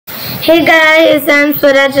Hey guys, I'm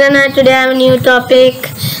Swarajana. Today I have a new topic,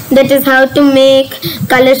 that is how to make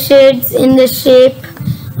color shades in the shape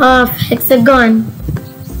of hexagon.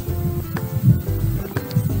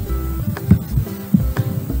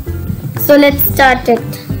 So let's start it.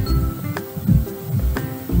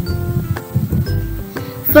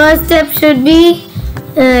 First step should be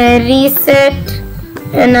reset,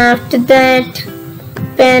 and after that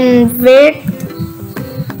pen width.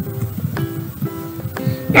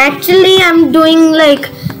 Actually I'm doing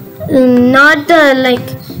not the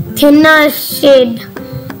thinner shade,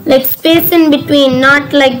 space in between,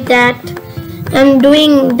 not like that. I'm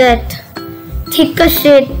doing that thicker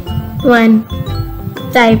shade one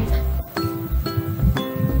type.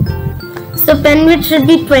 So pen width should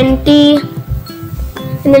be 20,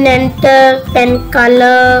 and then enter pen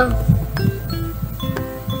color.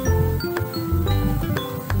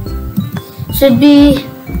 Should be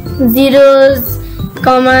 0,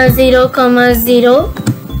 0, 0.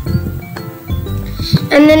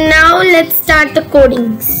 And then now let's start the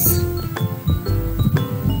codings.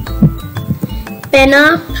 Pen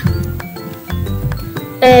up,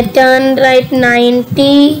 turn right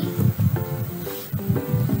 90,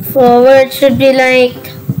 forward should be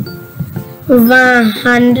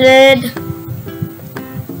 100,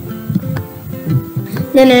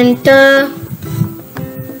 then enter.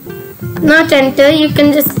 Not enter, you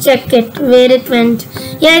can just check it where it went.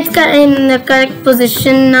 Yeah, it's in the correct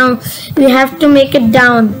position. Now we have to make it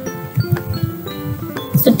down.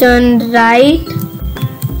 So turn right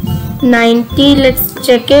 90, let's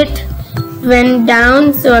check it, went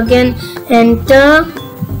down. So again enter,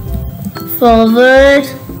 forward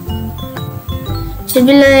should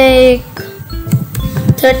be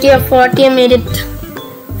 30 or 40. I made it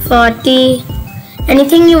 40.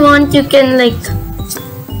 Anything you want you can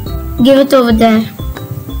give it over there.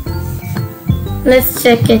 Let's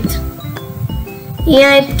check it.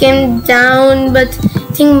 Yeah, it came down, but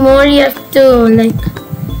I think more you have to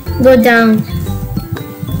go down.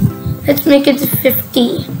 Let's make it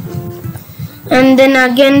 50. And then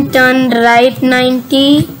again turn right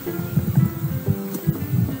 90.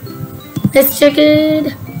 Let's check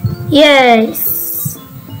it. Yes,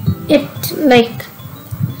 it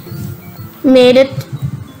made it.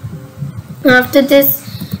 After this,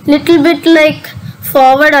 little bit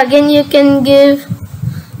forward, again you can give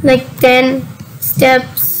 10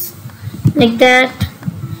 steps like that.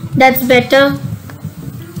 That's better.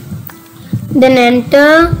 Then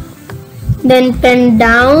enter, then pen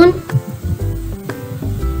down,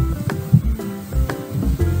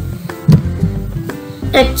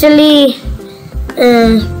 actually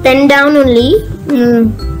pen down only.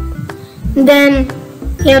 Then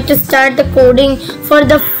you have to start the coding for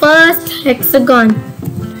the first hexagon.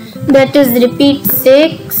 That is repeat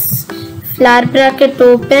 6, flower bracket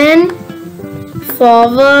open,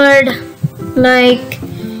 forward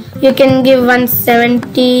you can give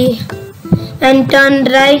 170, and turn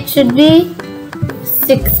right should be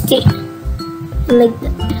 60 like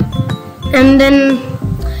that. And then,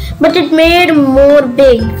 but it made more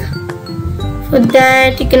big. For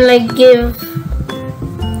that you can give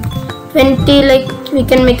 20, we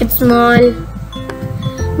can make it small,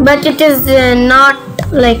 but it is not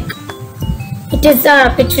it is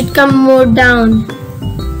up, it should come more down.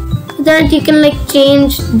 That you can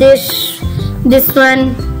change this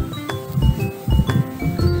one,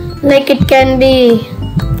 it can be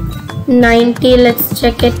 90. Let's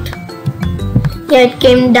check it. Yeah, it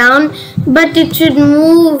came down, but it should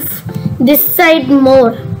move this side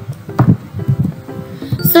more,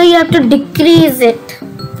 so you have to decrease it.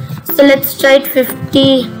 So let's try it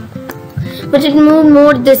 50, but it moved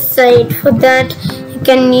more this side. For that you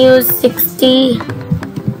can use 60.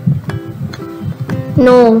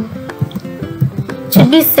 No, it should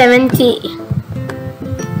be 70.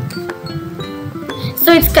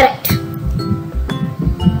 So it's correct.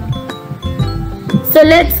 So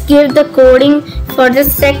let's give the coding for the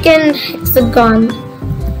second hexagon.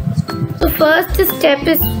 So first step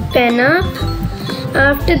is pen up.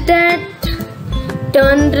 After that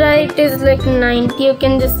turn right is 90. You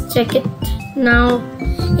can just check it now.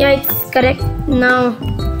 Yeah, it's correct. Now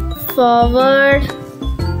forward,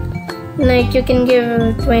 you can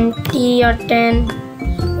give 20 or 10,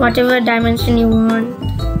 whatever dimension you want.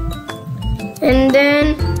 And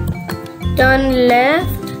then turn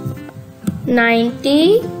left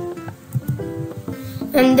 90,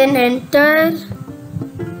 and then enter.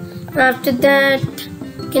 After that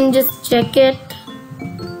you can just check it.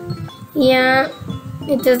 Yeah,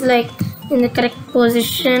 it is in the correct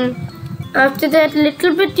position. After that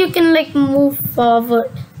little bit you can move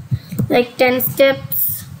forward 10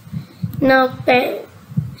 steps. Now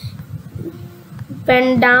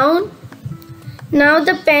pen down. Now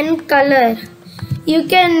the pen color. You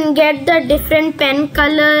can get the different pen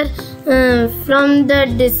color from the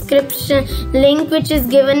description link which is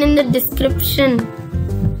given in the description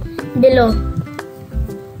below.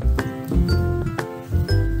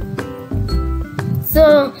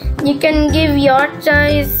 So you can give your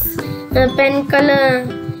choice pen color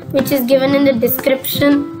which is given in the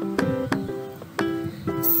description.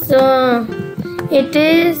 So it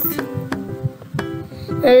is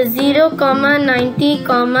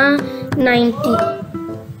 0,90,90.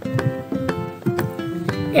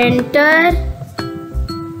 Enter.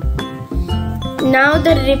 Now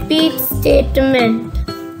the repeat statement.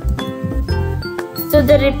 So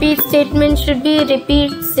the repeat statement should be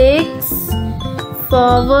repeat 6.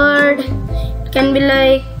 Forward. It can be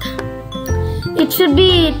like, it should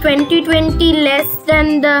be 20 less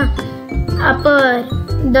than the upper,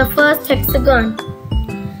 the first hexagon.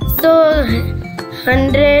 So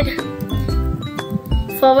 100,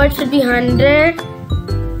 forward should be 100,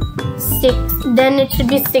 6, then it should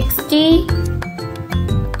be 60,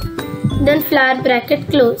 then flower bracket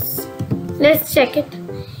close. Let's check it.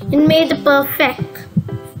 It made the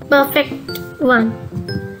perfect one.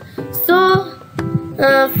 So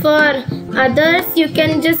for others you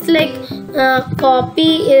can just like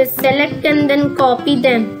copy, select and then copy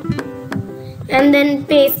them and then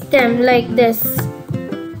paste them like this.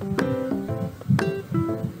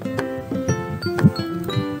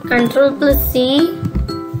 Ctrl+C,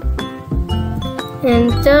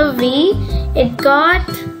 enter V. It got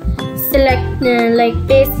like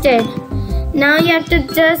pasted. Now you have to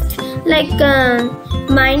just like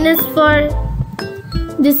minus for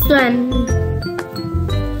this one.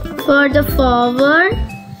 For the forward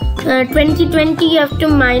 2020 you have to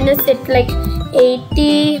minus it like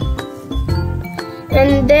 80,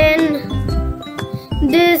 and then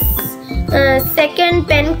this second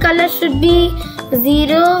pen color should be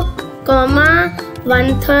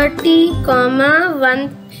 0,130,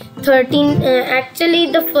 113.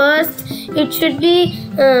 Actually the first it should be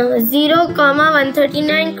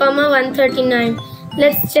 0,139, 139.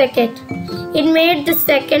 Let's check it. It made the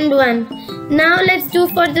second one. Now let's do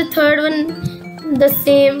for the third one the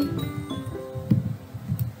same.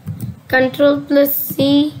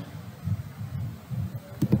 Ctrl+C.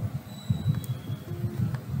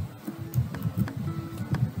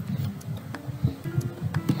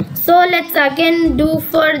 So let's again do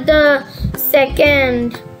for the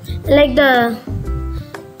second, like the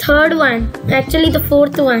third one, actually the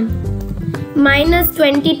fourth one. Minus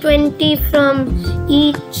 2020 from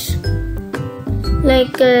each,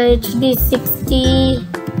 like it should be 60,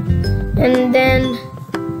 and then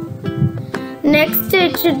next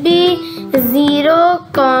it should be 0,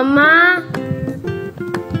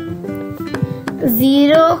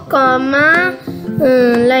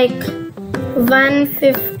 like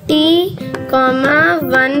 150,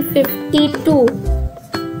 152.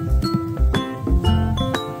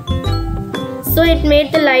 So it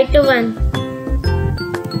made the lighter one.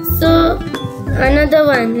 So another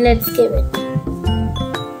one, let's give it.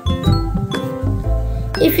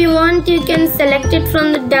 If you want, you can select it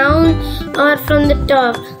from the down or from the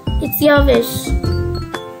top. It's your wish.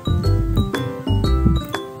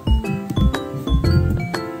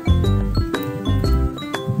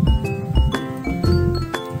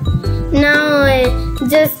 Now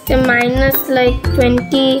just minus like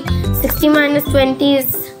 20. 60 minus 20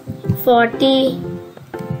 is 40.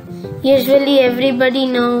 Usually everybody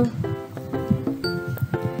know.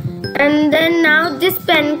 And then now this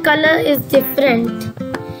pen color is different.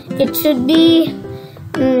 It should be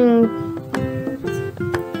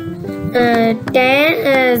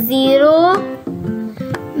 10, 0,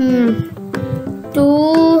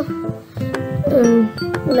 2,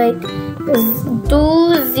 like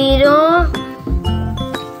 2, 0,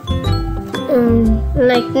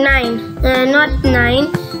 like 9, not 9,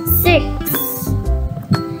 6,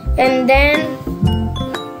 and then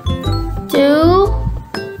 2,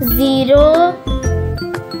 0,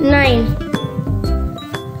 9,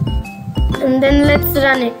 and then let's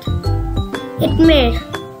run it. It made.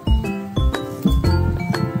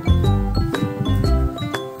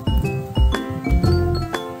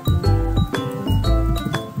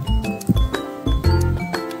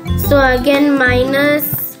 So again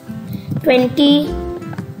minus 20.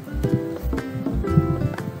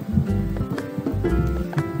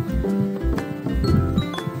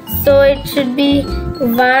 So it should be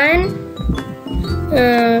 1,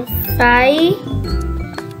 5,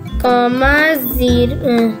 0,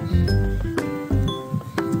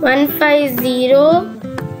 150,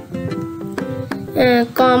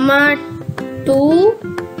 2,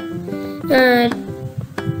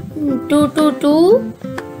 2 2 2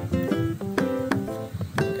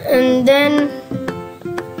 and then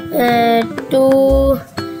 2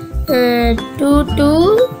 2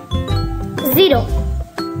 2 0.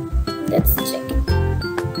 Let's check it.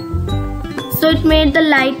 So it made the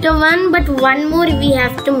lighter one, but one more we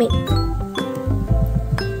have to make.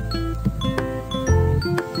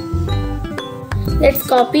 Let's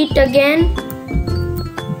copy it again.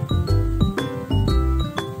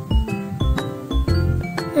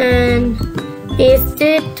 And paste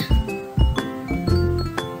it.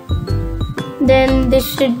 Then this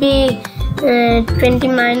should be 20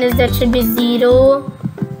 minus, that should be 0.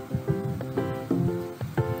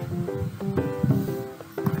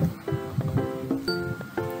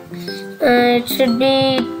 It should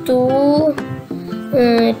be 2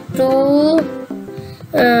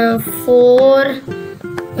 4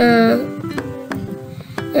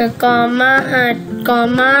 comma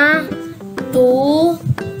 2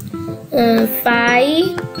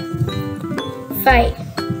 5 5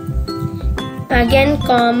 again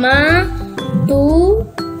comma 2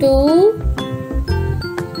 2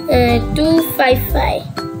 2 5 5.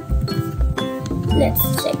 Let's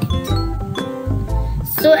check it.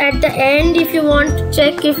 So at the end, if you want to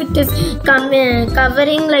check if it is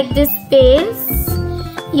covering like this space,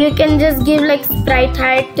 you can just give like sprite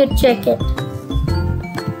height to check it.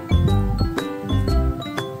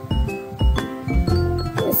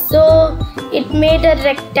 So it made a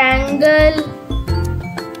rectangle,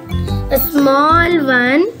 a small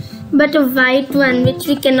one but a white one which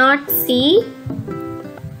we cannot see.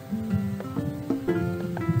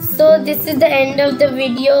 So this is the end of the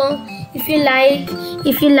video. If you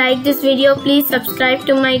like this video, please subscribe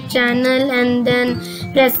to my channel and then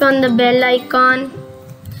press on the bell icon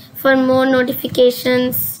for more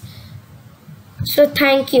notifications. So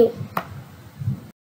thank you.